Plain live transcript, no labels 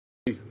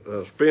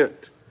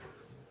spent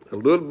a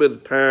little bit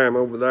of time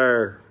over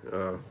there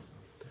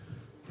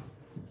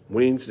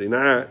Wednesday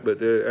night,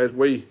 but as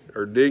we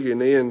are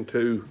digging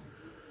into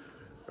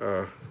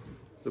the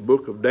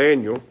book of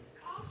Daniel,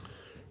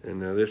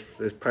 and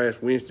this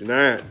past Wednesday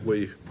night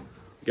we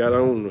got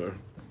on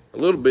a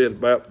little bit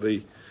about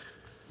the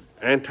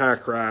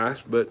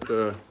Antichrist, but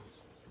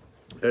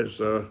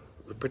as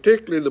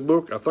particularly the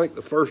book, I think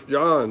the 1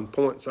 John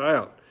points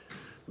out,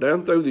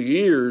 down through the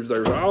years,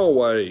 there's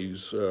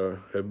always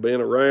have been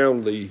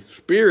around the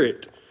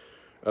spirit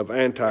of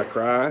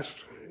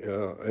Antichrist,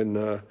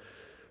 and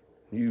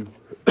you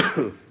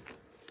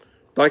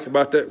think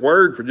about that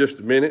word for just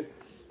a minute.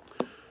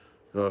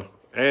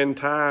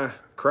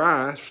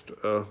 Antichrist,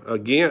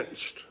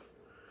 against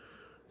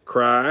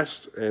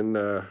Christ,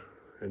 and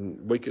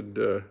we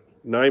could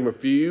name a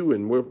few,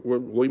 and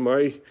we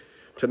may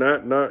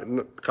tonight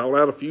not call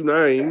out a few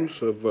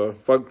names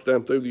of folks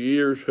down through the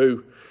years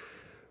who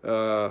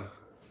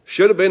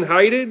should have been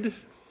hated.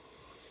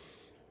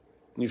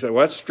 You say,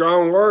 well, that's a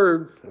strong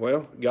word.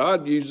 Well,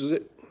 God uses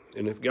it,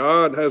 and if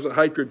God has a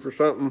hatred for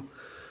something,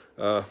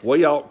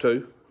 we ought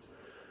to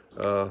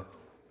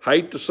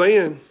hate the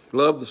sin,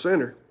 love the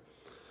sinner.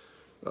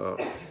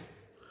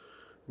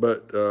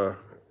 But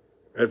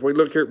as we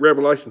look here at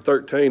Revelation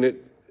 13,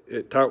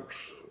 it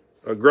talks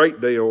a great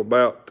deal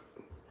about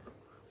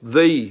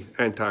the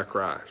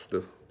Antichrist,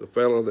 the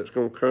fellow that's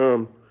going to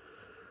come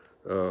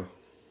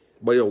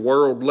be a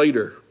world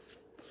leader.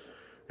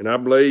 And I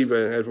believe,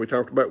 as we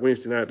talked about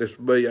Wednesday night, this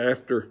will be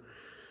after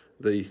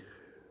the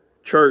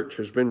church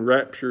has been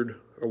raptured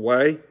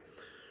away.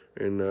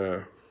 And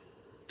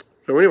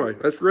so anyway,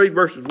 let's read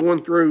verses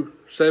 1 through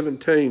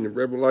 17 of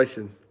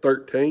Revelation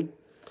 13.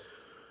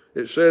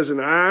 It says,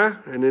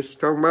 and it's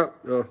talking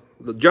about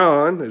the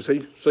John, as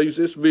he sees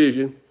this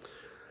vision,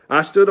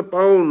 I stood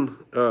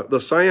upon the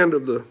sand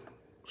of the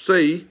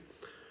sea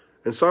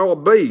and saw a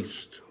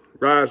beast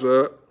rise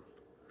up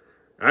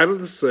out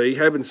of the sea,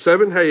 having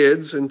 7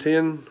 heads and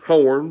 10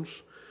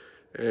 horns,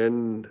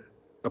 and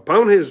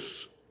upon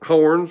his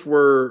horns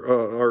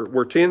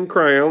were 10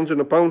 crowns,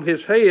 and upon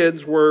his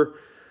heads were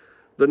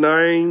the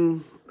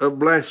name of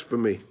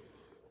blasphemy.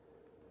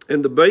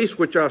 And the beast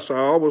which I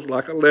saw was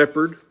like a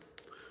leopard,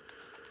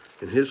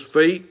 and his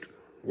feet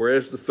were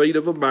as the feet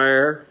of a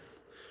bear.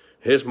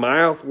 His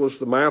mouth was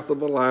the mouth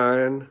of a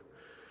lion.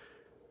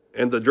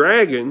 And the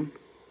dragon,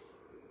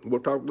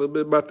 we'll talk a little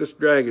bit about this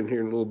dragon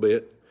here in a little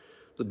bit.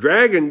 The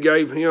dragon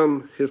gave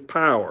him his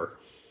power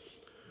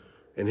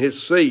and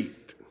his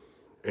seat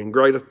and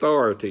great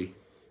authority.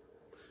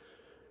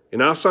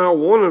 And I saw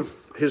one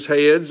of his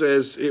heads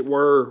as it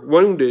were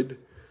wounded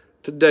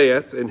to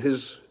death, and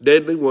his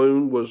deadly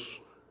wound was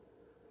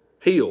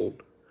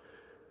healed.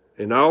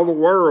 And all the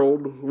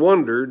world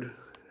wondered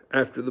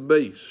after the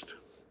beast.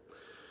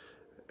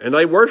 And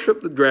they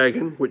worshiped the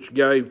dragon, which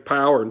gave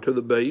power unto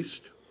the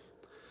beast.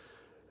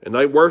 And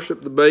they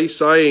worshiped the beast,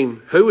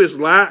 saying, Who is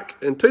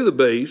like unto the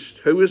beast?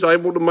 Who is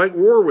able to make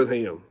war with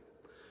him?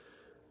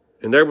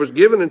 And there was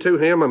given unto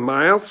him a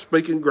mouth,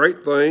 speaking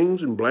great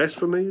things and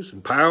blasphemies,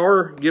 and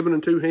power given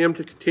unto him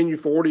to continue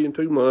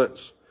 42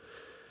 months.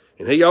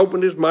 And he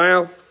opened his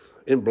mouth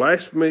in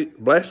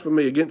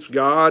blasphemy against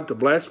God, to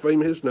blaspheme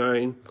his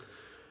name,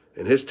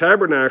 and his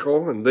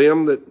tabernacle, and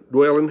them that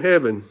dwell in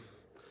heaven.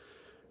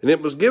 And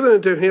it was given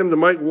unto him to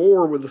make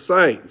war with the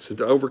saints, and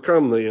to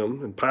overcome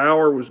them. And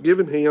power was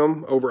given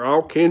him over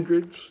all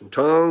kindreds, and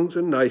tongues,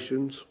 and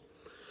nations.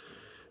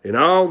 And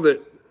all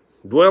that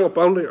dwell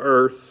upon the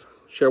earth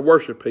shall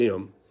worship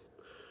him,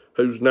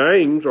 whose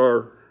names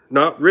are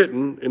not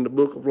written in the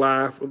book of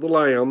life of the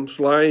Lamb,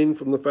 slain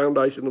from the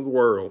foundation of the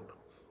world.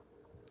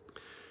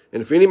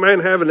 And if any man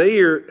have an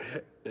ear,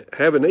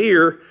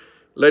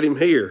 let him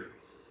hear.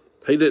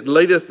 He that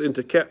leadeth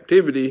into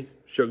captivity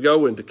shall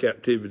go into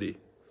captivity.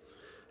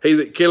 He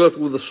that killeth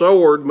with the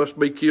sword must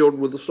be killed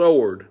with the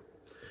sword.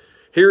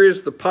 Here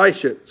is the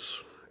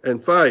patience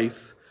and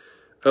faith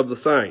of the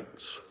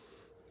saints.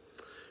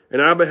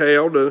 And I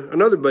beheld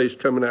another beast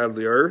coming out of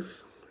the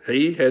earth.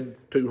 He had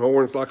 2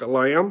 horns like a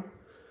lamb,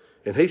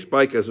 and he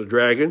spake as a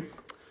dragon.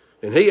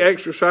 And he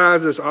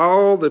exercises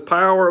all the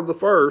power of the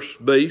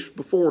first beast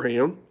before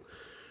him.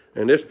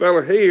 And this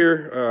fella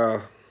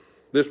here,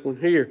 this one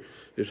here,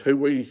 is who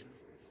we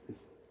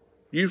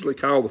usually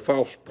call the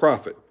false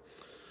prophet.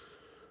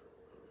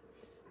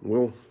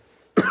 We'll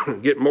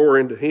get more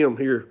into him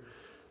here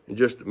in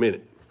just a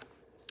minute.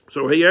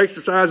 So he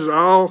exercises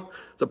all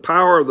the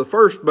power of the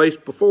first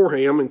beast before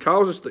him, and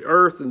causes the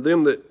earth and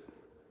them that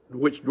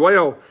which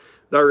dwell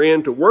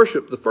therein to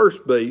worship the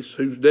first beast,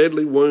 whose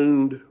deadly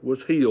wound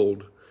was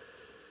healed.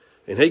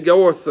 And he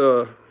goeth,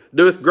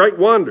 doeth great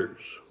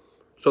wonders,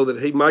 so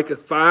that he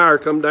maketh fire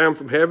come down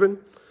from heaven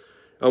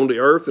on the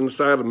earth in the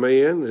sight of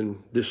men,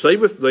 and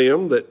deceiveth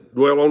them that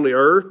dwell on the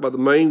earth by the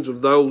means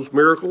of those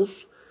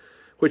miracles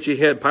which he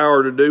had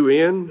power to do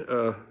in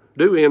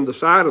the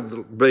sight of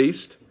the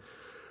beast,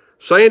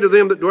 saying to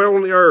them that dwell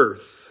on the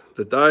earth,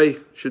 that they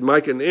should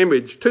make an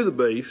image to the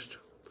beast,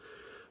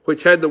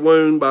 which had the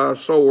wound by a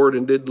sword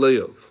and did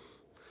live.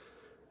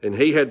 And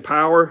he had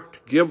power to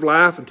give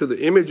life unto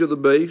the image of the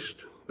beast,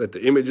 that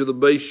the image of the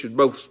beast should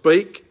both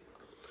speak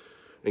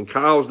and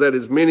cause that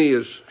as many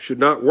as should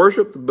not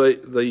worship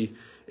the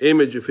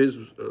image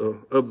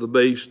of the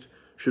beast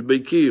should be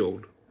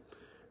killed.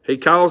 He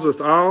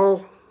causeth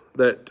all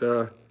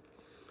that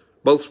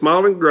both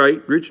small and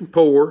great, rich and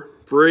poor,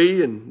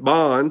 free and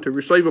bond, to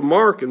receive a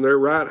mark in their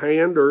right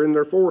hand or in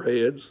their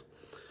foreheads,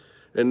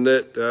 and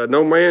that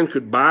no man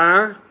could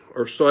buy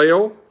or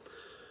sell,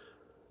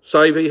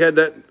 save he had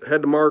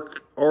the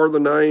mark or the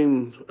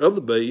name of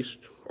the beast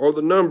or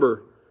the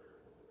number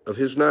of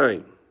his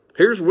name.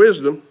 Here's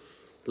wisdom.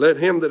 Let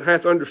him that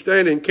hath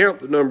understanding count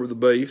the number of the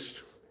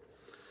beast,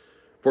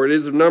 for it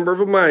is the number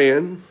of a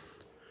man,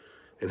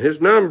 and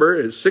his number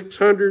is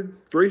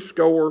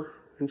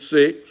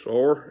 666,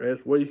 or as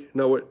we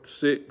know it,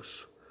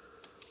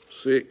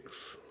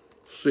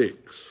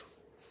 666.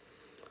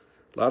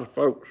 A lot of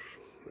folks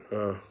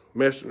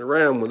messing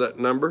around with that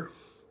number.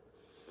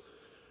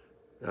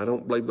 I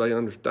don't believe they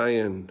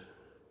understand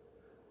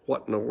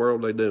what in the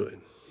world they're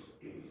doing.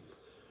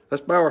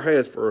 Let's bow our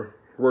heads for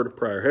a word of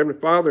prayer. Heavenly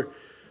Father,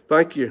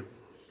 thank you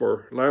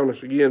for allowing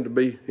us again to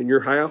be in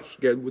your house,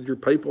 gathered with your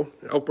people.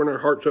 Open our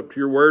hearts up to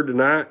your word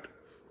tonight,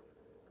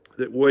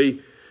 that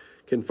we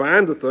can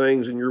find the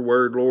things in your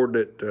word, Lord,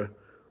 that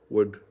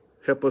would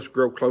help us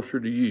grow closer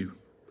to you.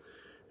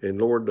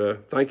 And Lord,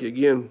 thank you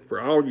again for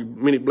all your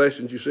many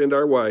blessings you send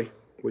our way.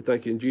 We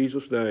thank you in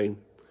Jesus' name.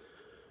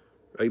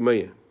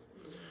 Amen.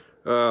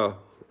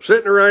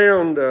 Sitting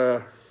around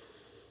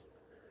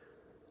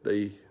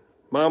the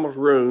mama's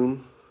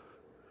room,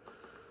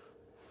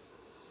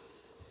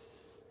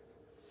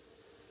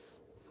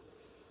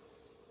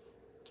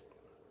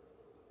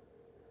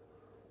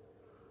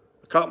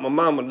 I caught my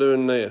mama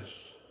doing this.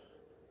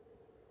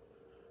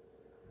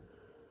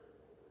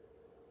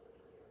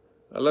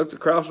 I looked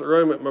across the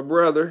room at my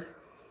brother.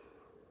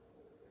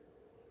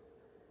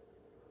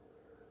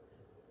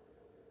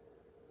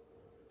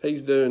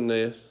 He's doing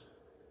this.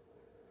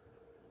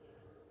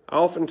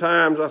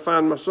 Oftentimes I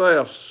find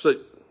myself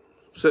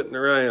sitting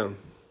around.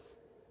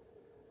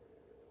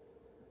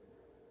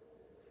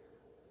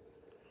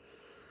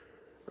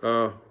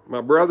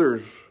 My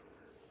brother's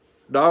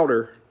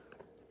daughter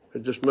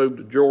had just moved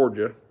to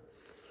Georgia,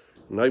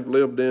 and they've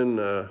lived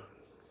in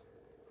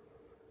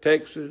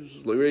Texas,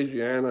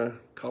 Louisiana,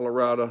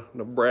 Colorado,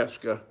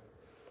 Nebraska,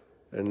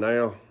 and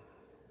now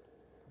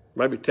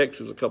maybe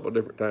Texas a couple of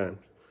different times,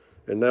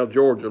 and now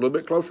Georgia, a little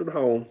bit closer to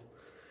home.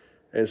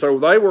 And so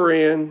they were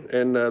in,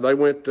 and they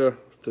went to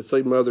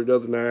see Mother the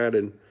other night,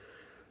 and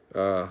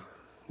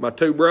my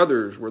two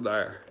brothers were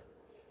there.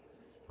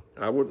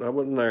 I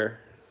wasn't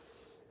there.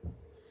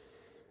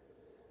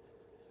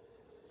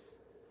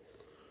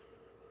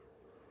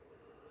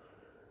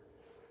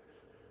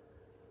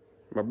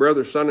 My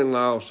brother's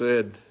son-in-law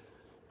said,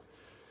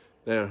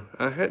 now,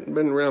 I hadn't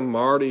been around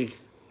Marty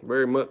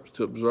very much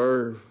to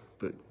observe,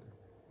 but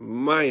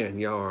man,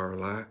 y'all are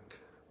alike.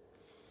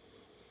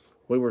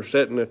 We were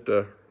sitting at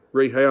the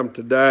rehab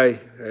today,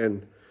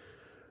 and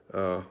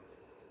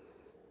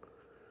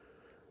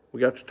we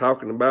got to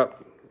talking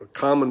about a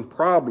common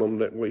problem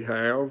that we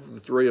have, the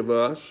three of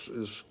us,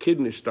 is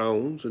kidney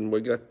stones, and we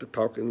got to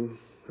talking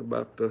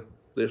about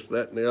this,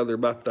 that, and the other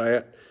about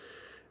that.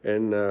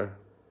 And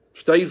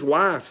Steve's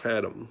wife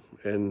had them,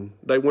 and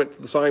they went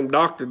to the same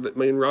doctor that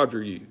me and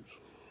Roger use.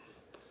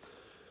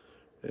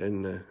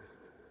 And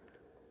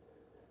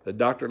the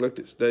doctor looked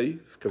at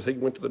Steve, because he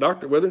went to the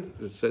doctor with him,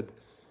 and said,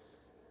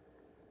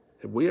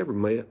 have we ever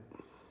met?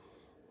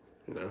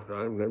 You know,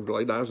 I've never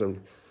laid eyes on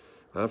you.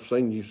 I've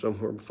seen you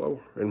somewhere before.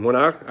 And when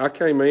I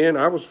came in,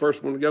 I was the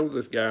first one to go with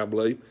this guy, I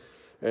believe.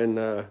 And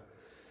I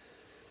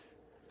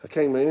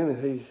came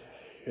in,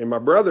 and my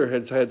brother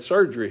had had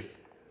surgery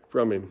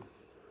from him,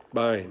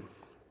 by him.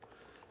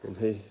 And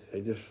he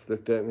just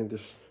looked at me and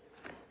just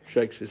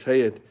shakes his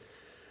head.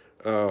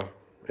 And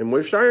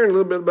we're sharing a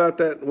little bit about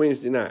that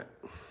Wednesday night.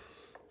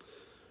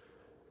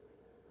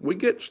 We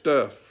get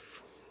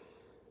stuff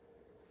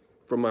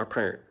from our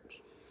parents.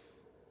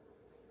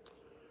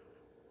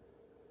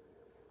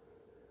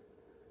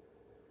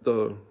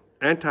 The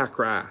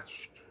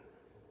Antichrist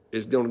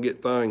is going to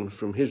get things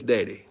from his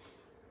daddy.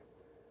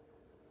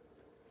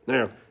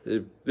 Now,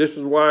 this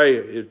is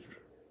why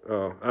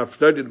I've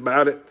studied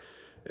about it,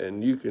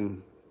 and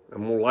I'm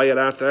going to lay it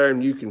out there,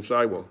 and you can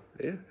say, well,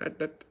 yeah,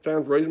 that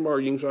sounds reasonable, or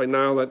you can say,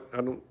 no, that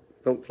I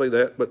don't see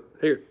that, but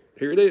here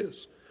it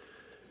is.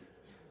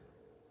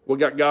 We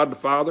got God the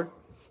Father.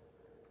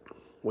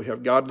 We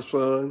have God the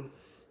Son.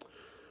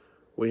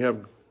 We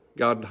have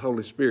God the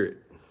Holy Spirit.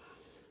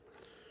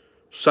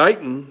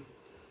 Satan's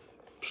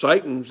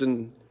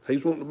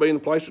he's wanting to be in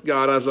the place of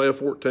God, Isaiah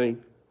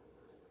 14.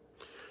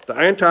 The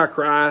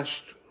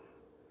Antichrist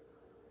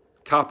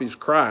copies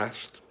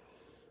Christ.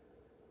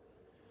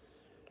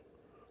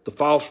 The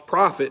false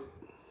prophet,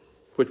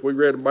 which we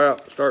read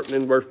about starting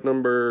in verse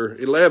number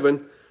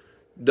 11,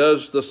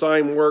 does the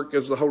same work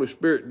as the Holy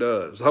Spirit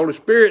does. The Holy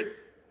Spirit,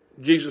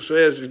 Jesus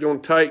says, is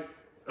going to take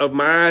of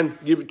mine,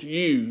 give it to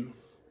you,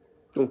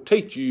 going to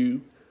teach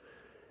you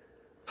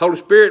Holy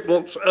Spirit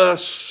wants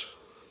us,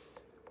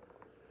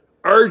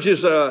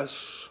 urges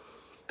us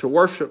to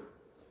worship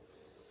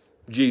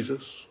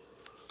Jesus.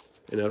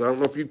 And I don't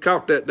know if you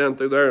caught that down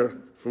through there,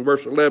 from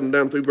verse 11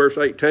 down through verse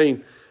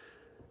 18.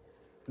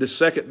 The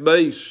second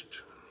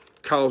beast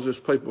causes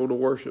people to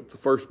worship the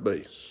first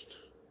beast.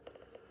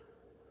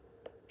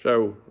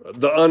 So,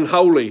 the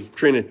unholy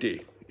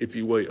Trinity, if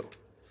you will.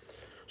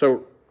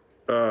 So,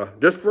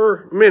 just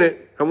for a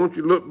minute, I want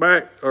you to look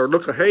back, or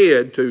look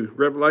ahead to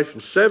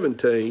Revelation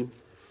 17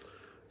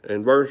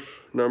 and verse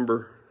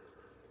number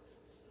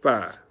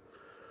 5.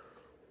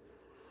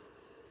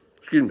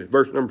 Excuse me,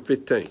 verse number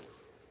 15.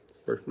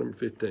 Verse number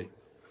 15.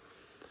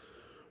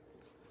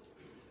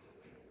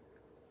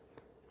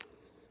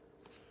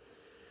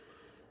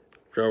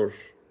 Because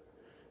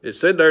it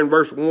said there in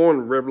verse 1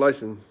 of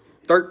Revelation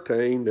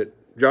 13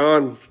 that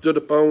John stood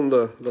upon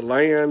the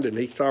land and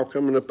he saw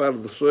coming up out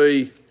of the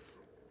sea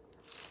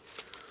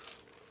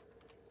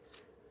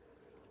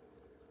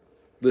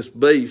this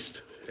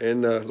beast.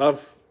 And a lot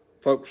of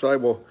folks say,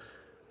 well,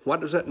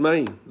 what does that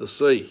mean, the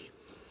sea?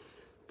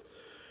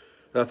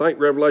 And I think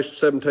Revelation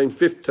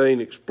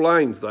 17:15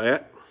 explains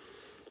that.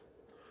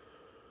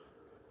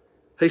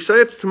 He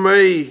said to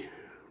me,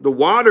 the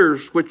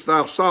waters which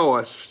thou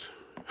sawest,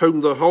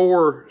 whom the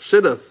whore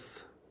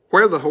sitteth,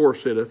 where the whore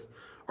sitteth,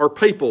 are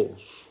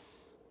peoples.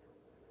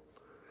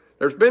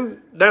 There's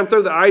been, down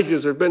through the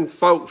ages, there's been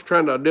folks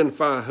trying to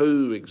identify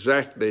who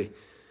exactly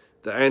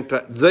the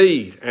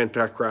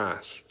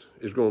Antichrist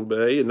is going to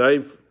be. And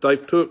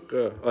they've took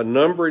a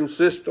numbering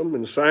system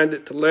and assigned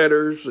it to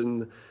letters,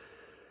 and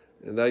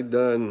they've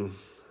done,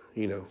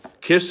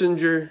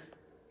 Kissinger.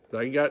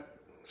 They got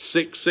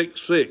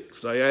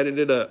 666. They added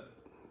it up.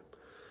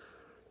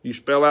 You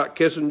spell out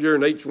Kissinger,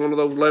 and each one of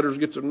those letters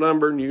gets a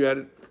number, and you add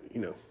it,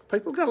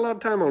 People got a lot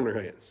of time on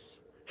their hands.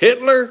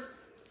 Hitler,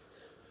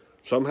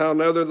 somehow or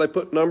another, they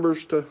put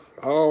numbers to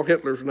all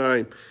Hitler's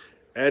name.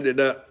 Added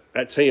up,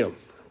 that's him.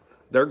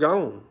 They're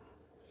gone.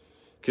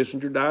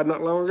 Kissinger died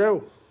not long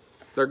ago.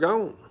 They're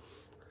gone.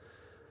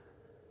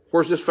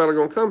 Where's this fella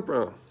going to come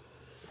from?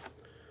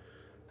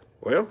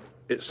 Well,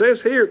 it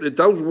says here that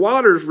those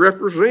waters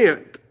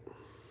represent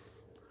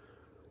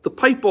the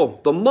people,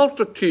 the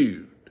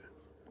multitude,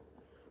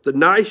 the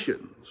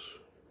nations,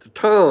 the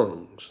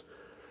tongues.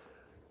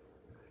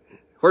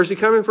 Where's he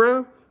coming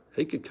from?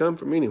 He could come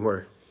from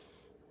anywhere.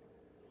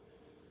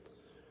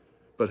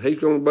 But he's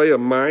going to be a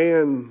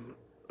man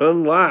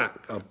unlike,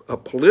 a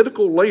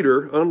political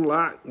leader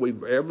unlike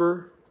we've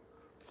ever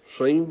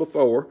seen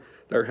before.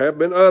 There have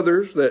been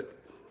others that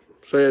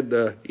said,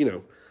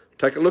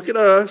 take a look at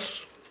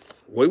us.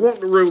 We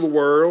want to rule the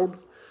world.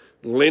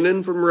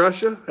 Lenin from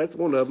Russia, that's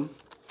one of them.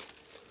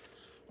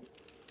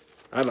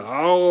 Out of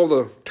all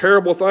the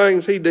terrible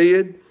things he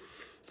did,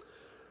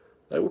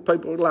 there were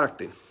people who liked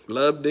him,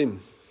 loved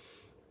him,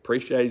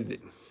 appreciated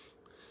him.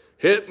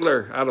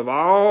 Hitler, out of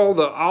all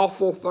the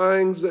awful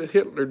things that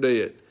Hitler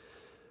did,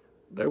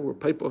 there were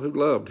people who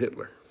loved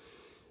Hitler.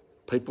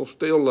 People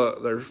still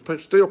love, there's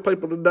still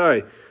people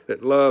today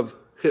that love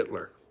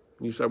Hitler.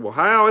 And you say, well,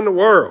 how in the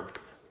world?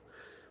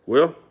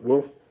 Well,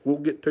 we'll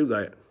get to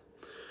that.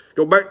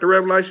 Go back to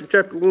Revelation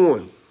chapter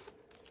 1.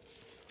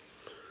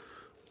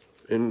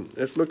 And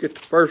let's look at the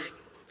first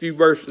few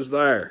verses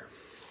there.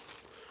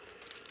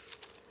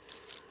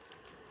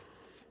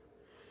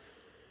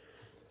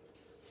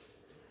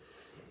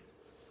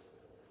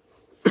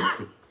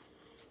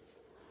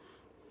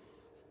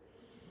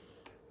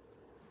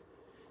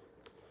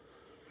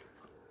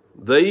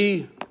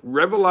 The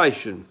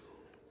revelation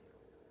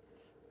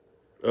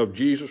of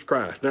Jesus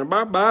Christ. Now,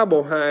 my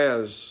Bible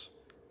has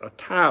a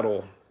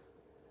title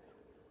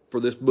for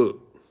this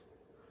book.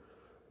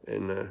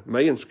 And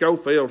me and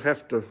Schofield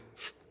have to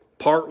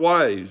part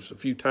ways a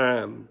few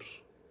times.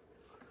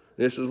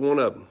 This is one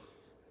of them.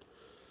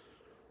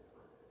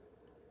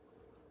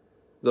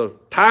 The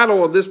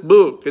title of this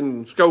book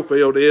in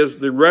Schofield is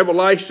The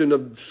Revelation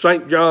of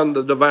St. John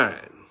the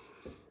Divine.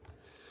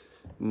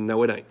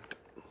 No, it ain't.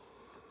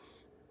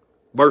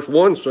 Verse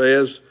 1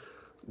 says,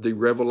 The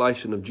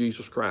Revelation of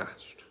Jesus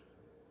Christ.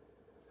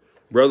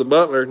 Brother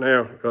Butler,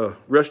 now,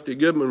 Rusty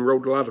Goodman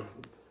wrote a lot of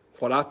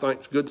what I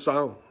think is good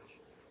songs.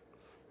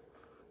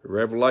 The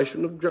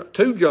Revelation of John,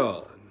 to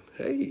John.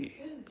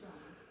 Hey,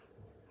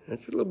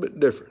 that's a little bit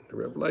different. The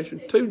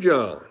Revelation to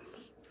John.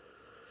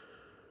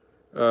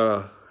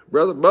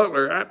 Brother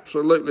Butler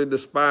absolutely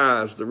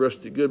despised the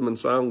Rusty Goodman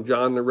song,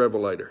 John the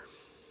Revelator.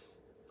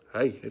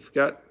 Hey, it's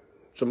got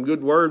some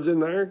good words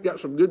in there, got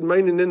some good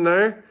meaning in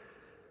there,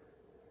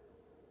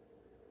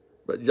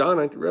 but John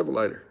ain't the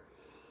Revelator.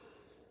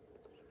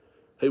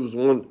 He was the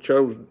one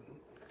that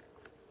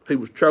he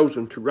was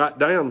chosen to write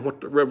down what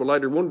the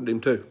Revelator wanted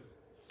him to.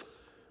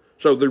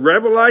 So the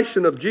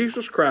revelation of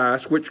Jesus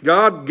Christ, which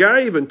God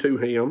gave unto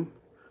him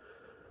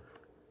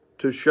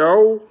to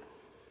show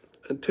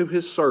unto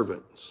his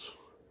servants.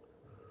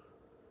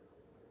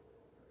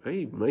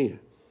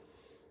 Amen.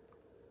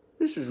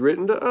 This is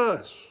written to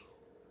us.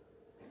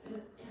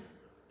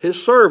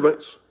 His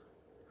servants,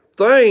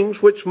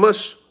 things which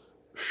must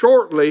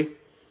shortly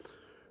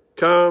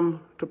come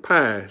to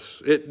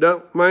pass. It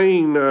don't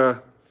mean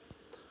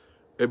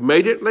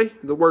immediately.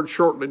 The word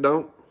shortly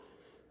don't.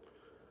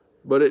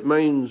 But it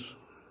means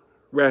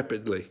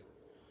rapidly.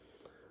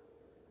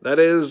 That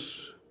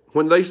is,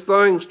 when these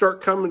things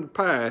start coming to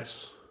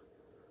pass,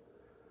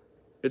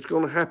 it's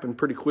going to happen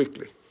pretty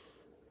quickly.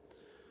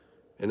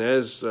 And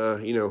as,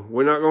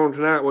 we're not going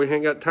tonight. We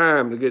ain't got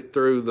time to get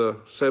through the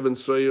 7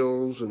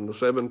 seals and the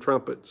 7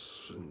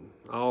 trumpets and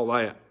all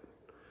that.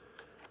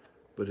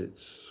 But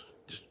it's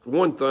just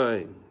one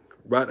thing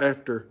right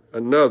after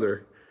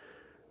another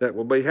that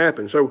will be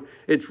happening. So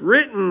it's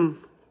written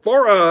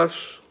for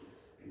us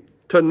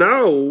to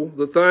know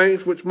the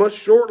things which must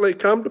shortly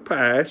come to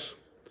pass.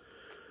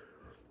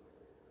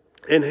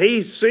 And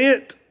he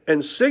sent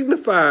and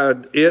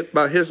signified it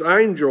by his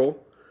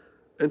angel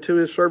unto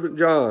his servant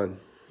John,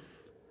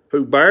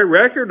 who bare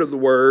record of the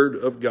word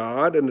of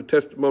God and the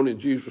testimony of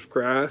Jesus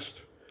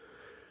Christ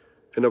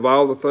and of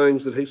all the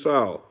things that he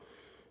saw.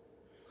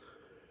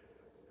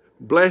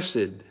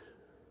 Blessed,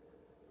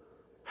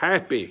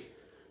 happy,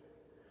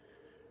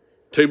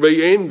 to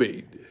be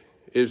envied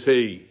is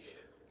he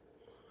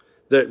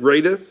that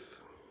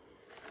readeth,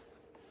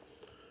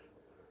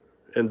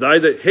 and they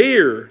that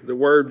hear the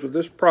words of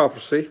this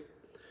prophecy,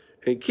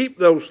 and keep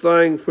those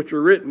things which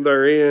are written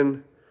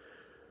therein,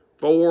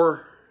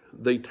 for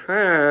the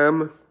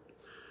time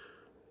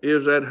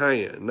is at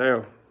hand.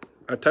 Now,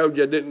 I told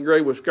you I didn't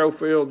agree with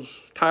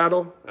Scofield's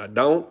title. I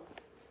don't.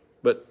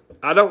 But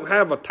I don't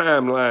have a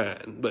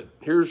timeline. But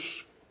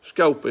here's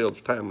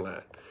Scofield's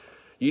timeline.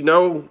 You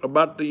know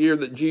about the year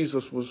that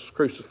Jesus was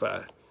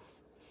crucified.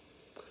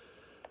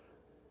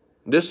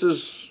 This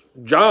is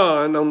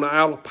John on the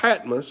Isle of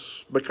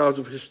Patmos, because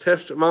of his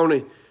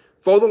testimony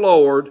for the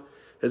Lord,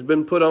 has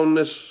been put on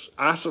this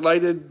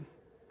isolated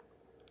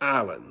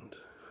island.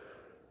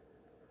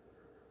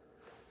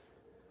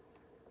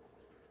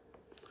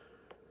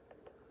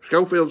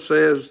 Scofield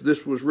says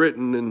this was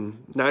written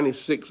in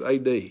 96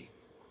 AD.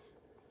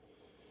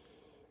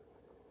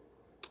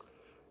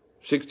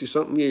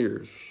 60-something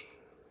years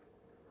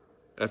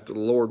after the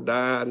Lord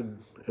died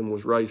and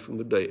was raised from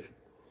the dead.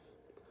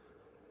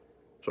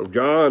 So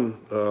John,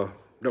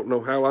 don't know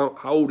how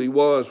old he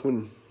was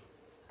when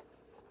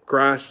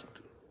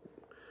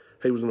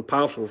he was an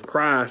apostle of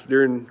Christ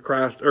during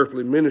Christ's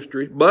earthly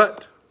ministry,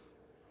 but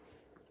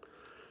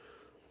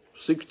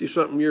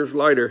 60-something years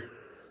later,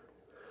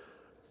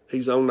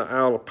 he's on the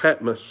Isle of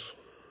Patmos,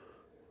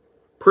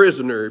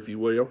 prisoner, if you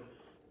will,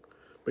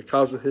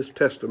 because of his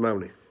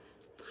testimony.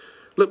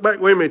 Look back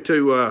with me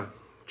to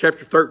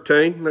chapter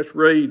 13. Let's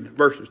read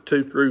verses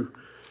 2 through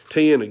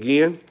 10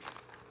 again.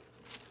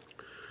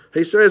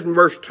 He says in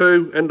verse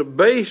 2, and the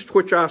beast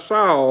which I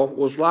saw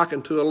was like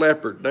unto a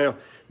leopard. Now,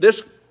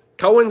 this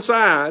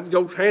coincides,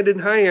 goes hand in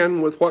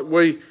hand with what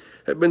we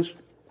have been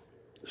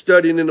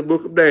studying in the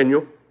book of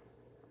Daniel.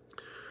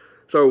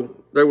 So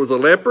there was a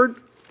leopard.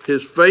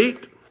 His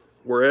feet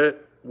were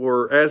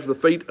as the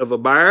feet of a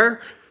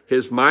bear.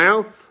 His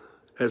mouth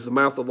as the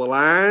mouth of a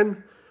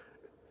lion.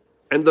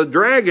 And the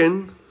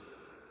dragon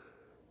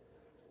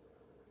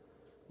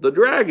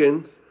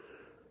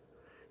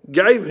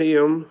gave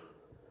him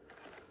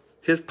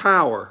his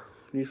power.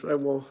 You say,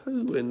 well,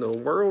 who in the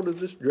world is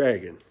this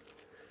dragon?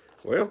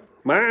 Well,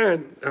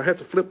 mine, I have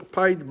to flip a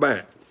page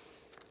back.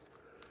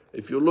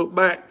 If you'll look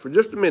back for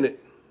just a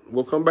minute,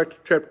 we'll come back to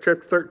chapter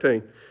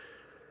 13.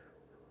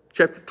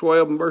 Chapter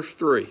 12 and verse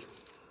 3.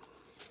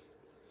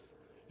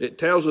 It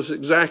tells us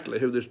exactly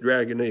who this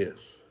dragon is.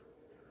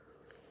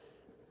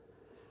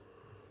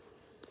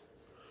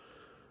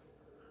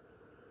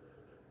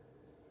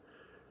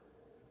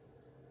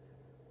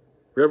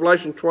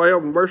 Revelation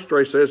 12 and verse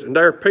 3 says, and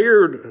there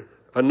appeared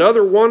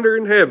another wonder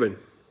in heaven,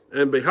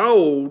 and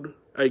behold,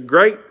 a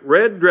great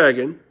red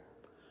dragon,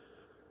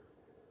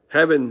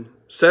 having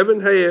 7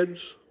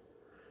 heads,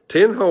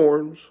 10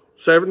 horns,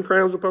 7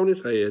 crowns upon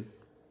his head,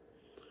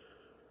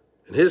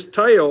 and his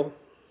tail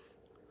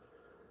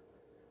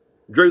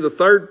drew the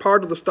 3rd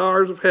part of the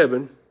stars of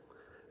heaven,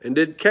 and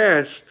did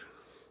cast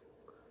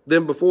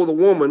them before the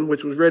woman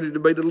which was ready to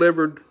be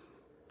delivered,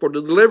 for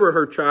to deliver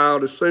her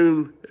child as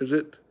soon as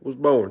it was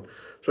born.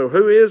 So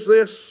who is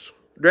this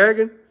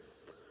dragon?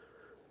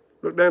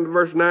 Look down to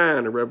verse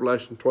 9 of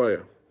Revelation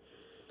 12.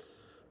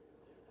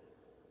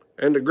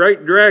 And the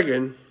great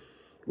dragon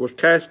was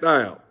cast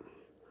out,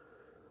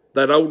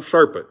 that old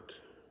serpent,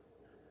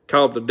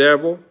 called the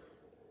devil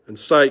and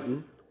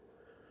Satan,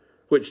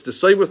 which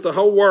deceiveth the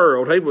whole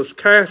world. He was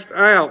cast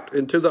out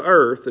into the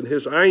earth, and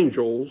his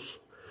angels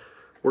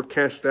were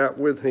cast out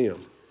with him.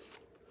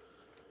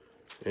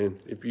 And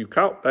if you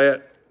caught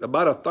that,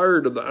 about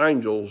 1/3 of the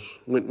angels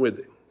went with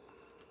it.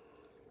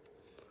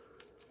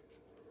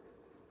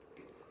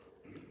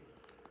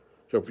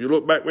 So if you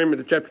look back with me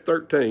to chapter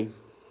 13,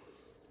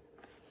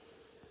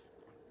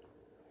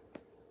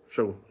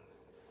 so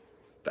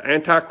the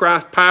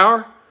Antichrist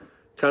power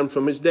comes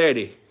from his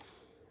daddy,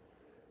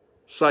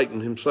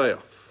 Satan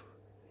himself.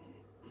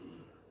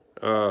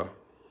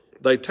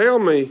 They tell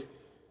me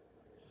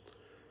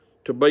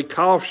to be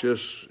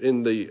cautious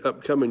in the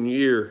upcoming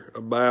year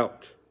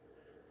about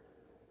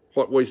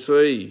what we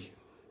see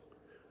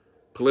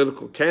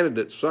political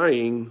candidates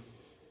saying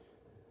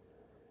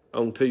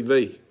on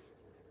TV?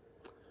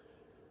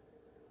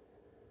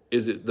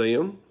 Is it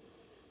them?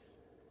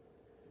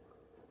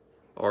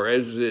 Or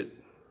is it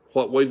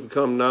what we've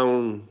become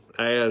known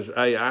as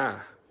AI?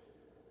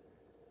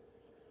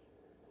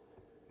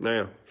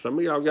 Now, some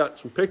of y'all got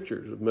some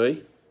pictures of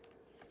me.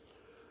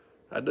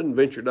 I done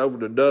ventured over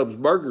to Dub's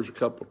Burgers a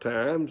couple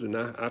times, and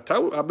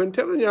I've been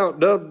telling y'all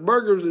Dub's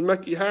Burgers will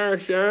make your hair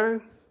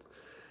shine.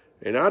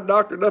 And I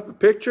doctored up a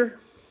picture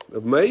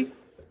of me.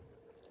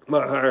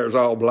 My hair is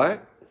all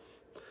black.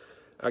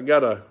 I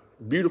got a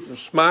beautiful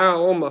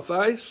smile on my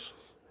face,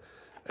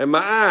 and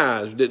my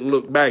eyes didn't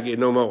look baggy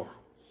no more.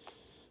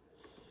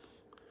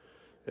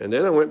 And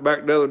then I went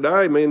back the other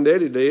day, me and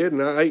Daddy did,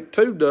 and I ate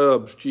 2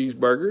 Dub's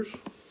cheeseburgers.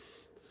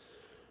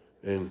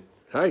 And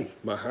hey,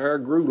 my hair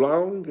grew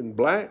long and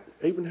black.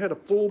 Even had a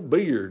full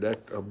beard,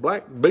 a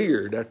black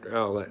beard after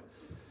all that.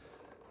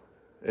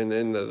 And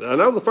then I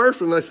know the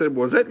first one they said,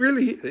 was that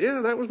really?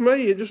 Yeah, that was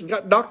me. It just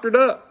got doctored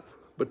up.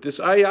 But this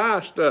AI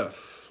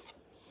stuff,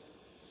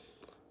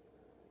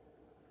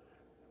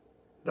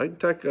 they can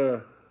take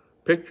a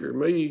picture of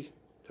me,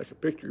 take a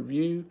picture of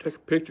you, take a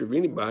picture of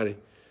anybody,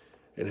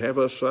 and have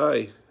us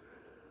say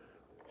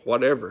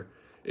whatever.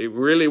 It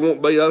really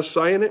won't be us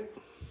saying it,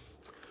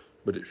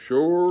 but it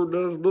sure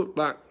does look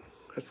like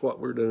that's what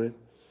we're doing.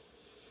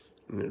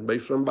 And it'll be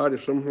somebody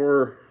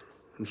somewhere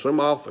in some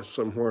office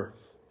somewhere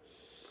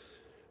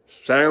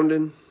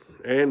sounding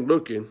and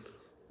looking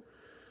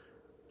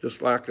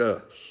just like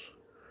us.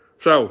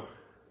 So,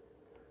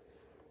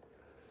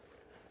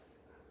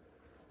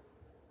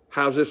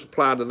 how's this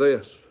apply to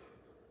this?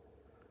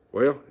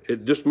 Well,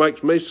 it just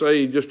makes me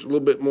see just a little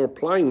bit more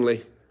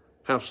plainly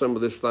how some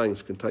of these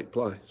things can take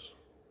place.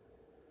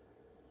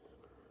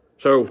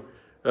 So,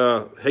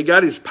 he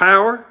got his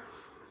power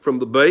from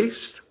the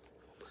beast.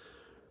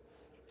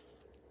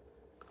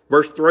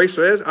 Verse 3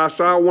 says, I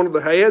saw one of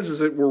the heads as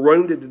it were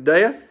wounded to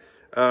death.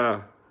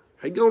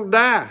 He's going to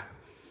die.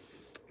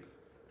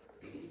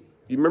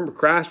 You remember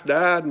Christ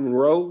died and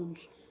rose?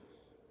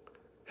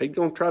 He's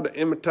going to try to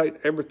imitate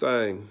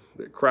everything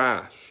that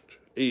Christ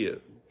is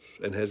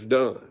and has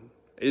done,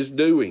 is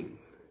doing.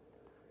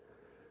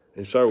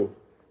 And so,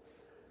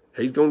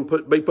 he's going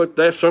to be put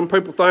there. Some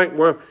people think,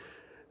 well,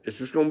 it's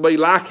just going to be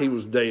like he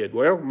was dead.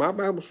 Well, my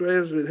Bible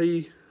says that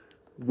he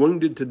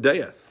wounded to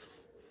death.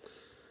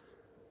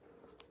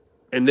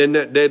 And then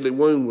that deadly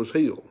wound was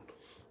healed.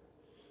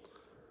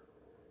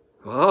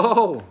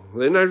 Oh,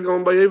 then there's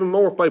going to be even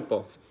more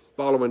people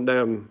following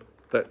down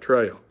that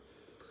trail.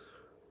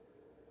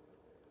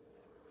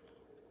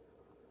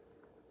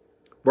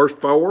 Verse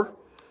 4,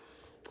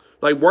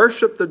 they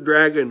worshiped the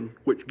dragon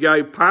which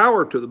gave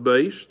power to the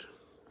beast.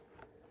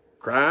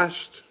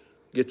 Christ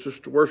gets us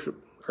to worship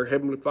our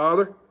Heavenly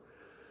Father.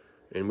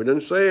 And we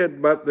done said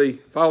about the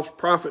false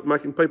prophet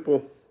making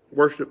people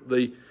worship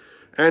the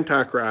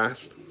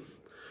Antichrist.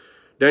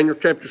 Daniel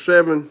chapter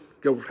 7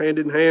 goes hand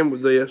in hand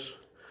with this.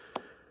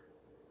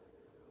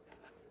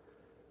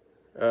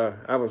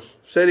 I was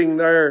sitting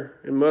there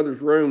in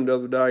Mother's room the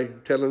other day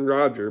telling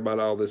Roger about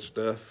all this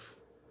stuff.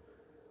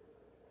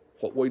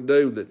 What we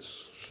do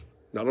that's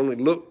not only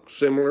look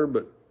similar,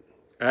 but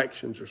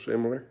actions are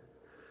similar.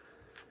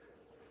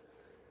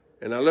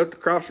 And I looked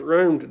across the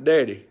room to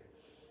Daddy.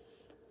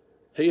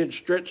 He had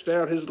stretched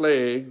out his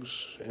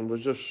legs and was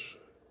just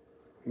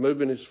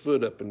moving his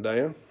foot up and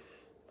down.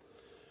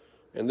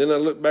 And then I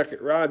looked back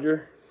at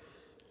Roger.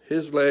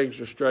 His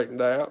legs are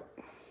straightened out.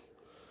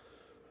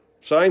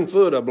 Same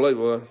foot, I believe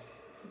it was.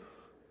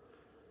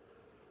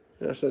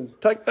 And I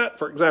said, take that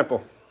for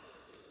example.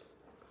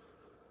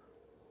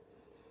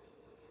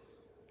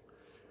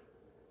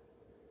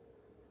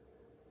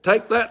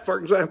 Take that for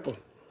example.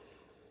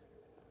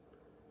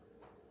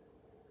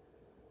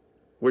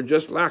 We're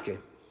just like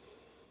him.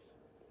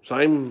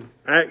 Same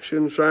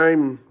action,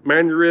 same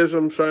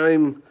mannerism,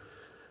 same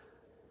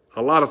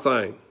a lot of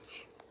things.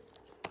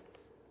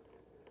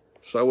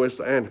 So is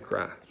the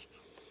Antichrist.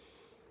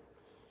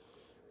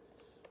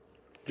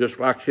 Just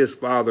like his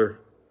father,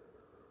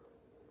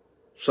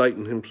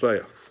 Satan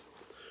himself.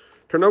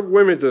 Turn over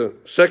with me to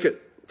 2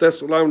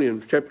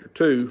 Thessalonians chapter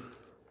 2,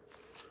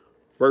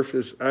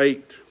 verses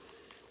 8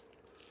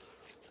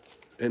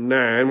 and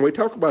 9. We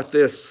talk about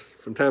this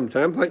from time to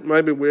time. I think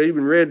maybe we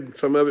even read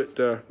some of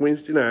it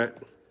Wednesday night.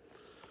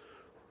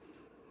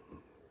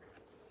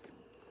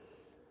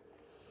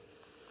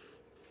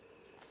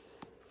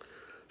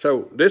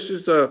 So this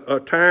is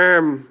a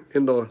time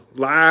in the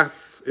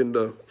life, in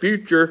the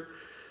future,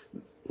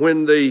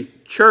 when the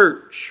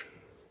church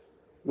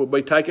will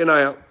be taken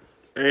out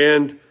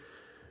and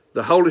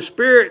the Holy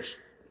Spirit's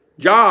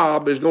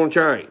job is going to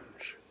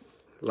change.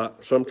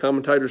 Like some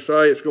commentators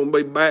say, it's going to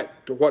be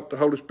back to what the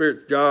Holy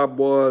Spirit's job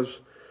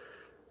was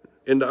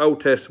in the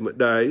Old Testament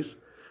days.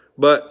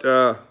 But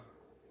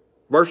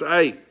verse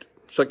 8,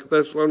 2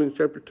 Thessalonians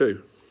chapter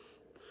 2.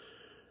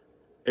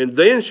 And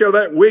then shall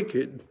that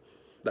wicked,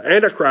 the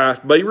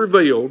Antichrist, be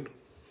revealed,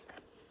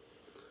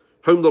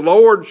 whom the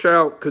Lord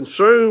shall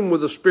consume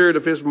with the spirit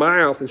of his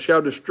mouth and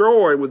shall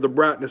destroy with the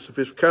brightness of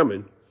his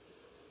coming.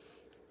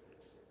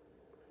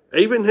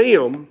 Even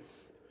him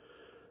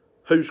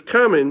whose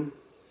coming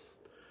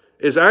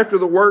is after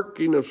the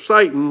working of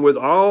Satan with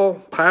all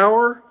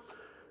power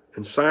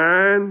and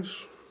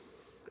signs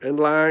and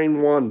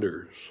lying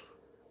wonders.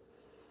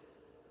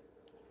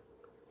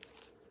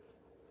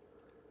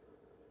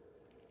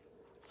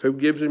 Who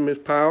gives him his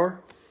power?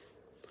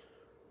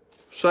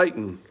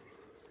 Satan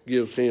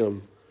gives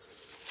him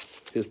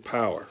his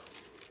power.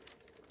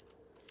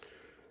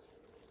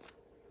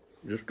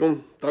 I'm just going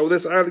to throw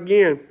this out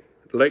again.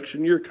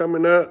 Election year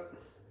coming up.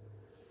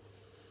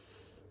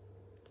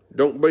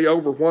 Don't be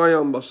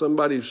overwhelmed by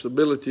somebody's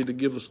ability to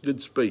give us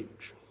good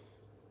speech.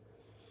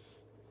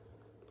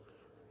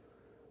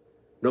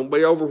 Don't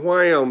be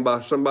overwhelmed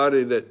by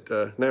somebody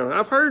that, now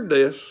I've heard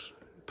this,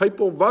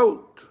 people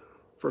vote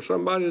for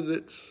somebody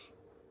that's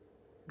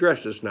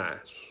dresses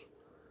nice,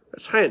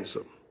 that's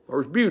handsome,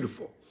 or is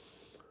beautiful.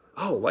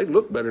 Oh, they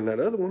look better than that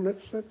other one.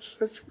 That's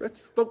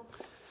look.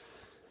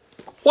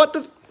 What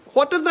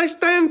do they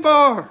stand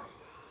for?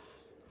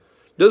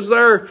 Does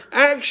their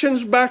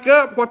actions back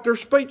up what their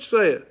speech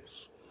says?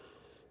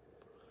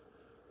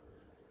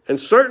 And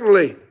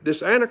certainly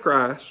this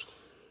Antichrist,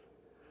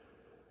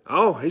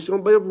 oh, he's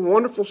going to be a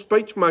wonderful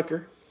speech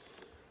maker.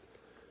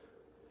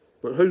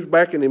 But who's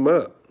backing him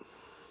up?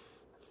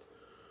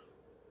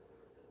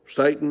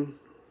 Satan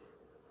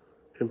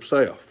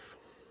himself.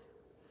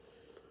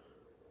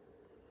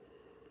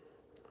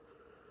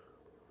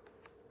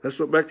 Let's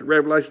look back to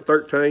Revelation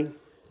 13,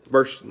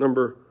 verse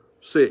number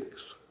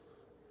 6.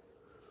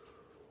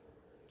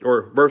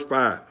 Or verse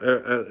 5.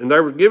 And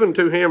there was given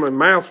to him a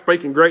mouth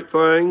speaking great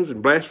things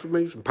and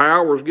blasphemies, and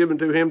power was given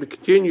to him to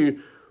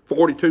continue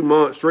 42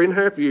 months,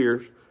 3.5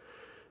 years.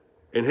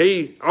 And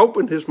he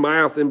opened his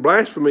mouth in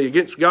blasphemy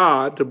against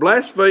God, to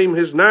blaspheme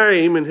his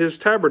name and his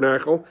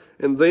tabernacle,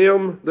 and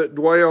them that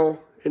dwell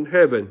in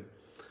heaven.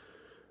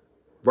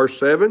 Verse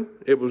 7,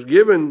 it was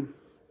given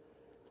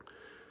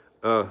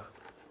to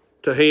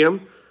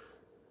him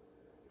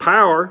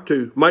power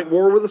to make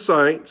war with the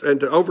saints and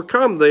to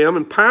overcome them,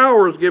 and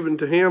power is given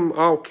to him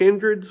all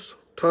kindreds,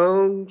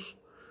 tongues,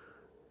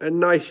 and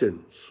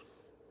nations.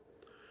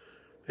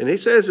 And he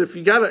says, if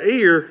you got an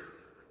ear,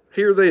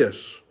 hear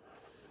this.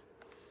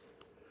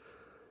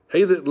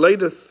 He that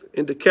leadeth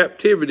into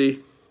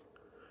captivity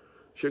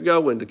shall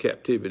go into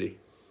captivity.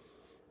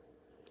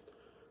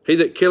 He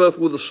that killeth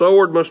with the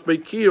sword must be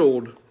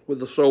killed with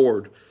the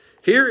sword.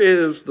 Here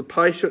is the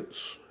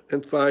patience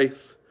and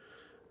faith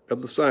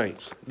of the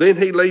saints. Then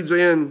he leads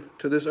in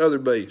to this other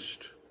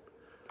beast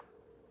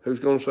who's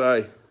going to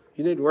say,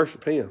 you need to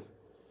worship him.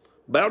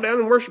 Bow down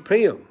and worship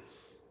him.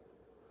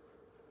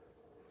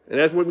 And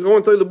as we've been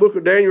going through the book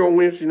of Daniel on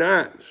Wednesday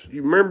nights,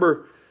 you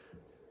remember,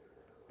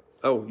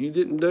 oh, you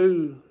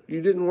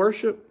didn't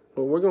worship?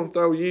 Well, we're going to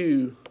throw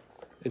you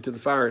into the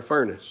fiery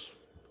furnace.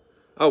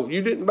 Oh,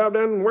 you didn't bow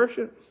down and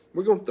worship?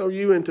 We're going to throw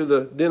you into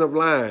the den of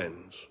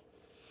lions.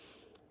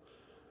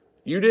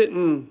 You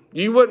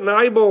wasn't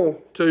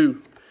able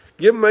to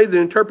give me the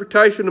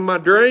interpretation of my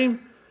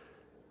dream?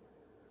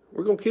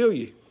 We're going to kill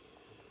you.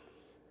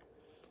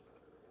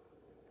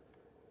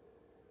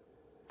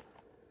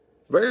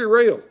 Very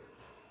real.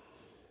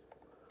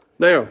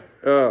 Now,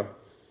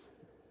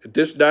 at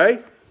this day,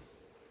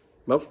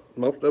 most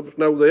of us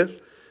know this.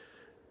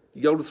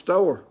 You go to the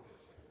store.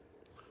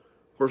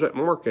 Where's that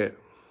mark at?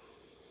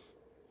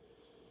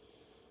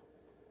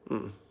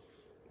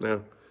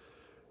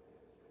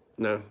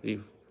 No,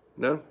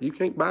 you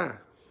can't buy.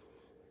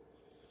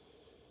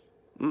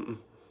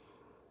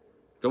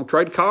 Don't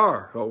trade a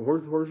car. Oh,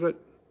 where's that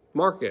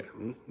mark at?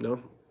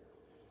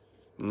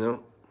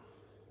 No.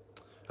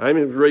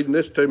 Amy was reading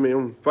this to me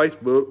on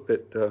Facebook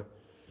that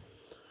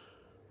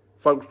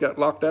folks got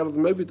locked out of the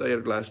movie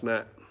theater last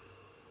night.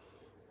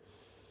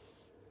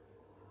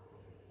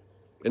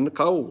 In the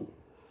cold.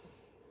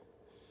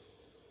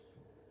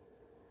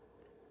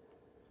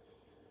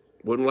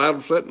 Wasn't allowed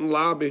to sit in the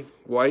lobby,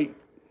 wait.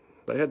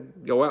 They had to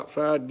go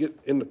outside, get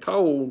in the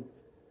cold,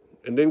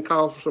 and then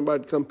call for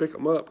somebody to come pick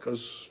them up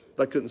because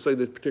they couldn't see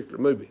this particular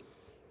movie.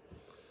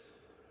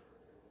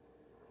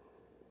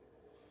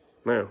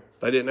 Now,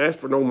 they didn't ask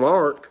for no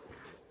mark,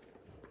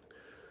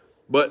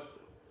 but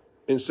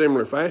in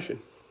similar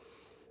fashion.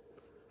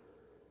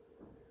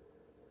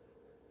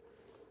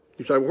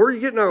 You say, well, where are you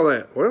getting all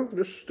that? Well,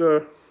 just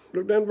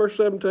look down to verse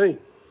 17.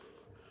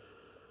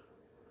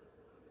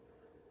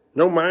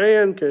 No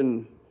man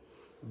can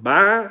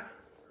buy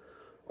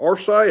or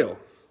sell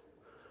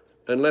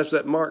unless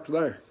that mark's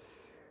there.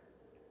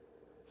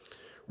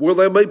 Will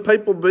there be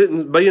people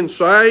being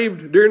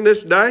saved during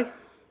this day?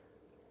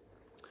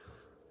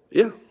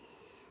 Yeah.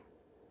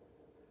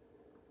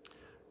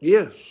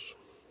 Yes.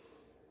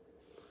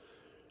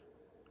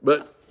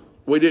 But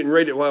we didn't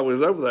read it while we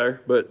was over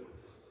there, but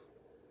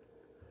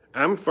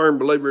I'm a firm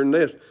believer in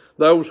this.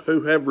 Those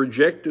who have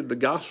rejected the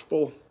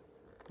gospel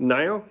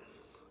now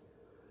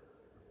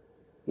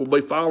will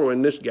be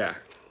following this guy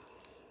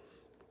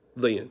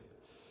then.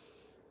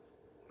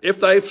 if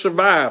they've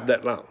survived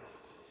that long.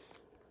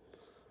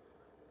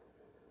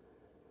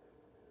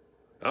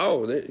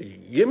 Oh,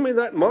 give me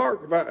that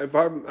mark if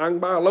I can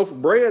buy a loaf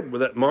of bread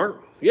with that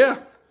mark. Yeah.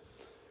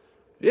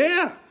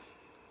 Yeah.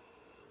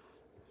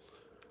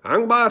 I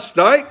can buy a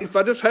steak if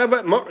I just have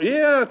that mark.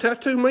 Yeah,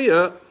 tattoo me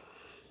up.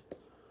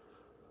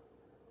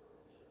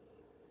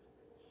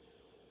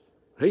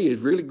 He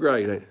is really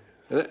great, ain't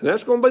he? And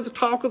that's going to be the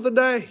talk of the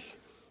day.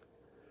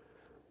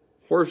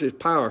 Where's his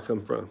power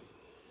come from?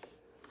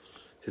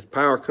 His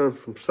power comes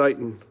from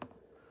Satan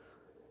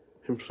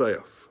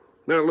himself.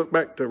 Now look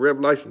back to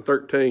Revelation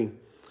 13,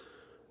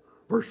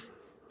 verse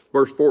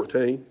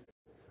 14.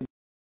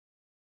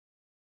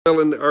 Fell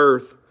in the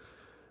earth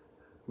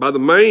by the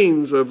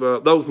means of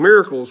those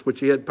miracles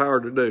which he had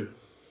power to do.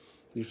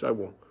 You say,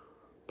 well,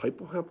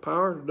 people have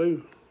power to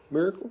do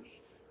miracles?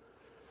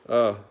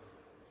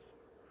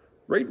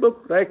 Read the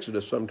book of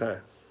Exodus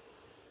sometime.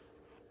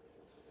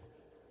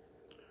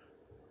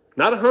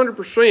 Not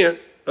 100%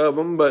 of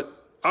them,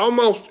 but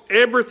almost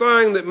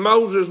everything that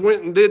Moses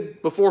went and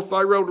did before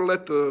Pharaoh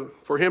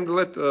for him to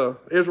let the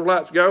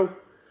Israelites go,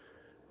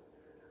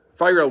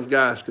 Pharaoh's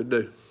guys could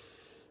do.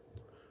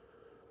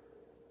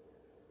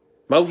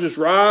 Moses'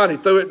 rod, he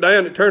threw it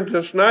down, it turned into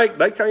a snake.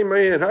 They came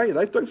in, hey,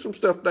 they threw some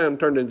stuff down and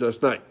turned into a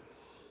snake.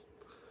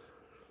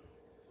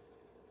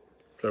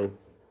 So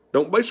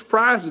don't be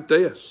surprised at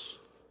this.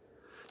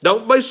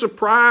 Don't be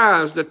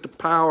surprised at the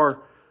power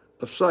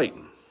of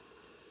Satan.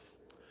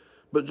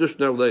 But just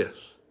know this,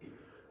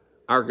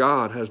 our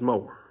God has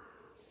more.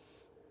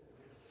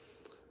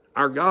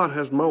 Our God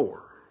has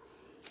more.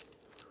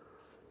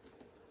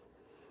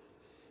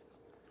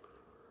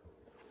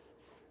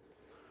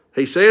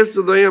 He says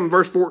to them,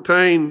 verse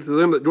 14, to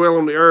them that dwell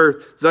on the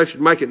earth, they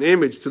should make an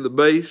image to the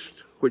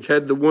beast, which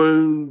had the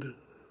wound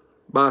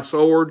by a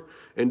sword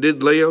and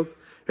did live.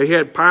 He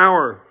had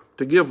power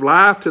to give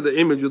life to the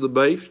image of the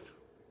beast.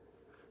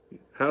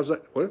 How's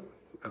that? Well,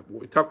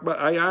 we talked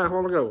about AI a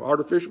while ago,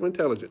 artificial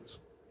intelligence.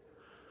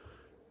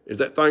 Is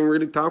that thing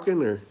really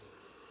talking, or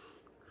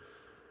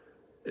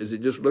is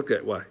it just look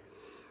that way?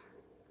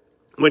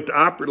 Went to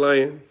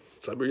Opryland.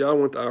 Some of y'all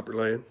went to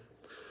Opryland.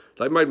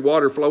 They made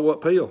water flow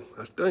uphill.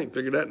 I still ain't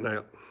figured that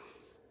out.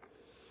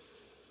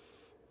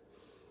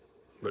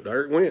 But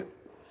there it went,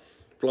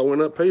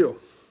 flowing uphill.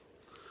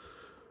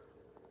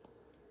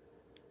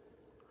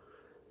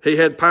 He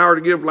had power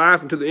to give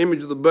life unto the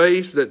image of the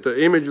beast, that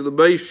the image of the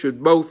beast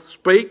should both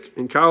speak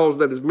and cause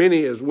that as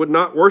many as would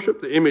not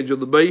worship the image of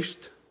the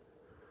beast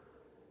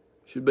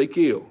should be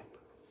killed.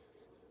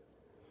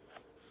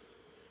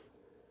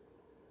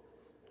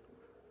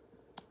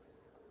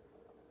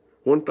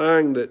 One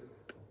thing that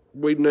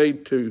we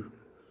need to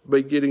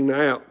be getting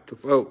out to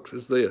folks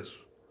is this.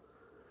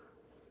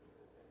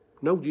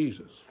 Know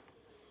Jesus.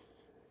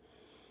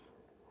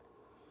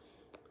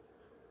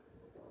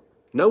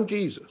 Know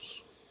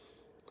Jesus.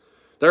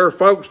 There are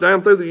folks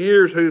down through the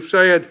years who've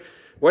said,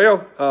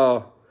 well,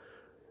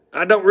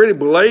 I don't really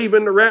believe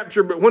in the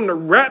rapture, but when the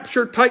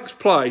rapture takes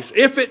place,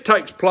 if it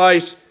takes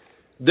place,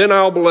 then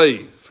I'll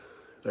believe.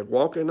 They're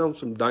walking on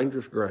some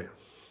dangerous ground.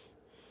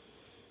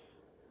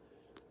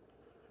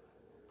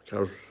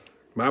 Because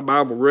my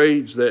Bible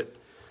reads that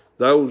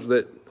those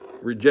that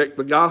reject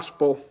the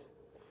gospel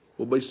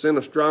will be sent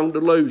a strong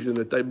delusion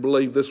that they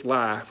believe this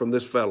lie from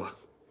this fella.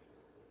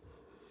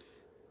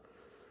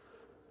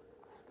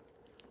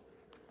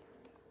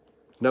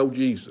 Know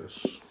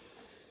Jesus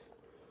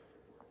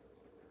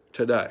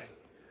today.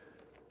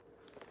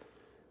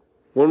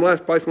 One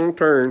last place I want to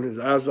turn is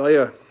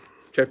Isaiah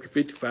chapter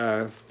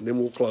 55, and then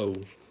we'll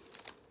close.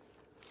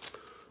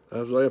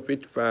 Isaiah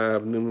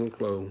 55, and then we'll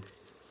close.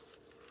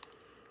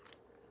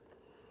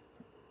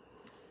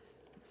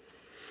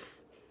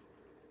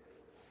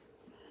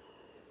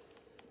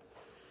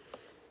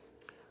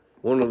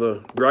 One of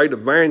the great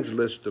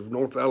evangelists of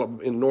North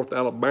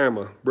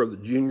Alabama, Brother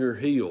Junior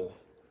Hill,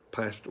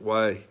 passed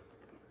away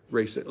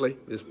recently,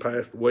 this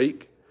past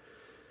week.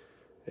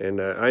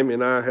 And Amy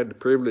and I had the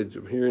privilege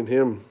of hearing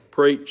him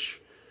preach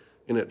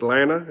in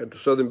Atlanta at the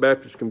Southern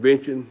Baptist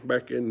Convention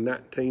back in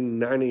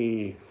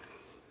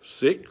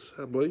 1996,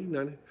 I believe.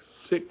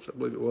 96, I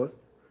believe it was.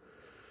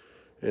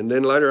 And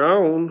then later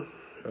on,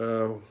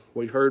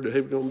 we heard that he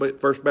was going to be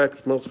at First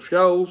Baptist Muscle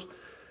Shoals,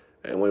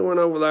 and we went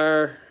over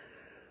there.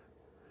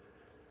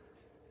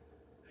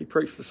 He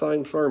preached the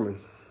same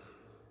sermon.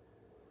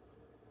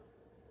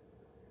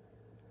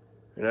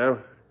 And I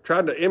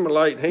tried to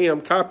emulate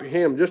him, copy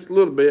him just a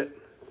little bit.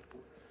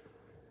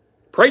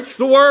 Preach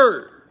the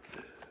word.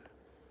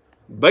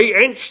 Be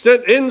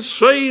instant in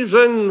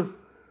season,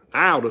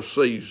 out of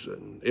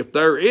season. If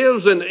there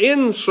is an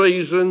in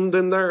season,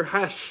 then there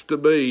has to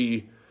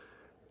be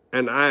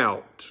an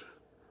out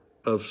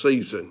of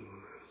season.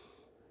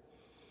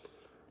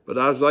 But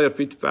Isaiah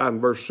 55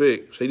 and verse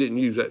 6, he didn't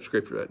use that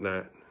scripture that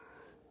night.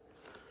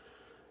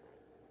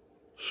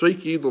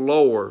 Seek ye the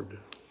Lord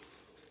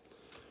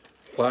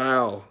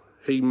while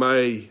he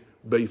may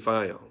be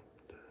found.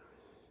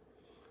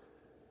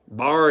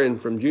 Borrowing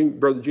from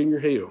Brother Junior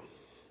Hill.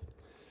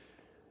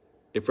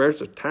 if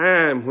there's a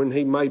time when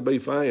he may be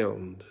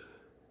found,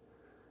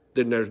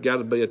 then there's got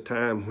to be a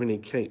time when he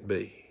can't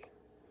be.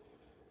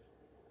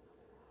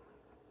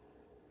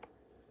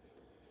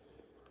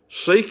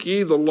 Seek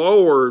ye the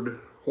Lord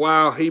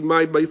while he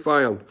may be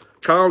found.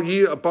 Call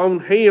ye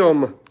upon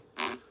him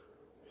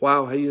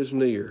while he is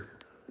near.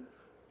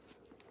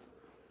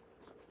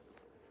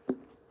 A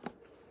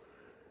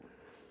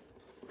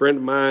friend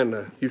of mine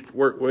I used to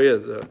work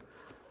with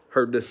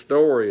heard this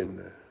story,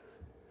 and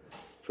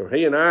so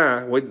he and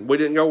I, we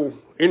didn't go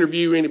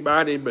interview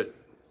anybody, but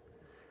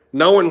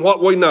knowing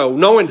what we know,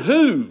 knowing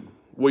who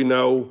we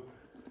know,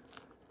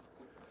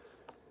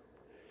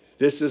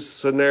 this is a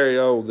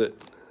scenario that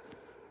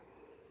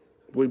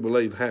we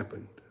believe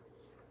happened.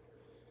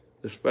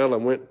 This fella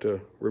went to a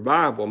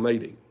revival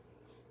meeting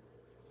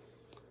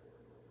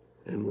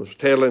and was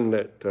telling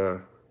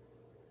that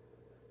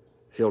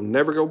he'll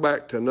never go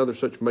back to another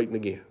such meeting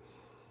again.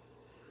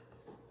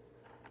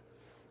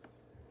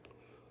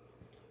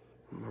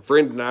 My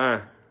friend and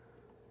I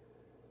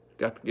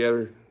got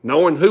together,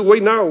 knowing who we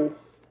know,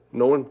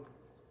 knowing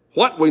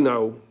what we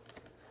know.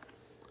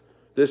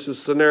 This is a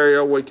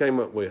scenario we came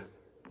up with.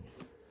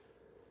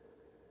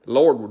 The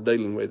Lord was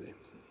dealing with him.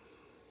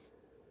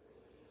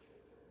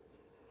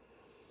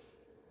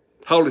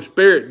 Holy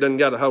Spirit done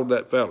got a hold of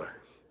that fella.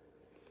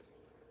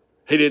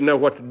 He didn't know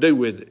what to do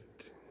with it.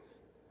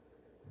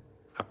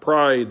 I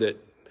pray that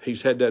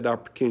he's had that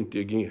opportunity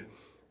again.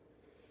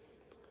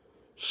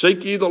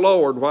 Seek ye the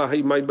Lord while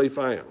he may be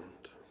found.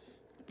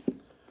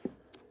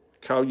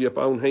 Call ye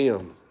upon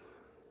him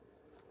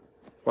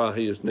while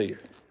he is near.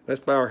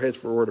 Let's bow our heads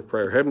for a word of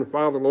prayer. Heavenly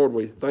Father, Lord,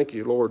 we thank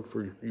you, Lord,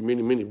 for your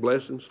many, many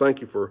blessings.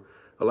 Thank you for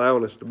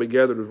allowing us to be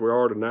gathered as we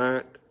are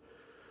tonight.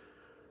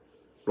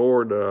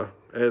 Lord,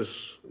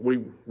 as we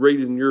read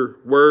in your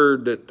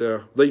word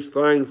that these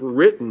things were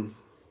written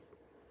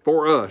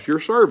for us, your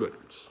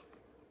servants,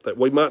 that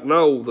we might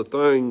know the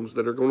things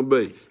that are going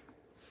to be.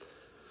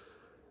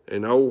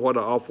 And oh, what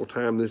an awful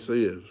time this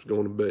is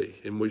going to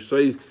be. And we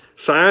see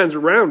signs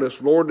around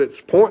us, Lord,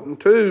 that's pointing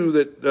to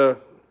that the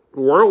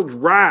world's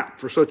ripe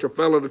for such a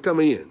fellow to come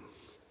in.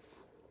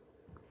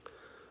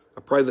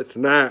 I pray that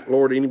tonight,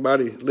 Lord,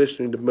 anybody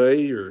listening to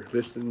me or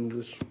listening to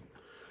this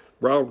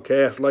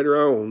broadcast later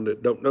on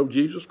that don't know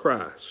Jesus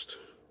Christ,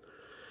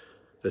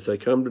 that they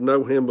come to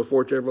know him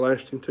before it's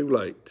everlasting too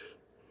late.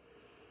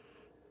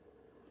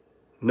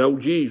 Know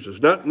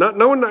Jesus. Not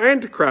knowing the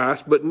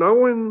Antichrist, but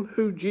knowing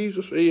who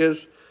Jesus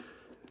is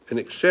and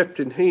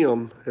accepting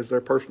him as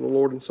their personal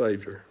Lord and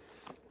Savior.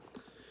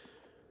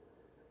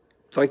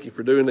 Thank you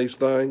for doing these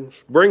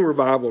things. Bring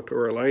revival to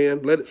our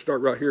land. Let it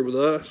start right here with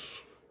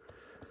us.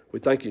 We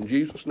thank you in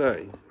Jesus'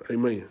 name.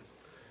 Amen.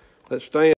 Let's stand.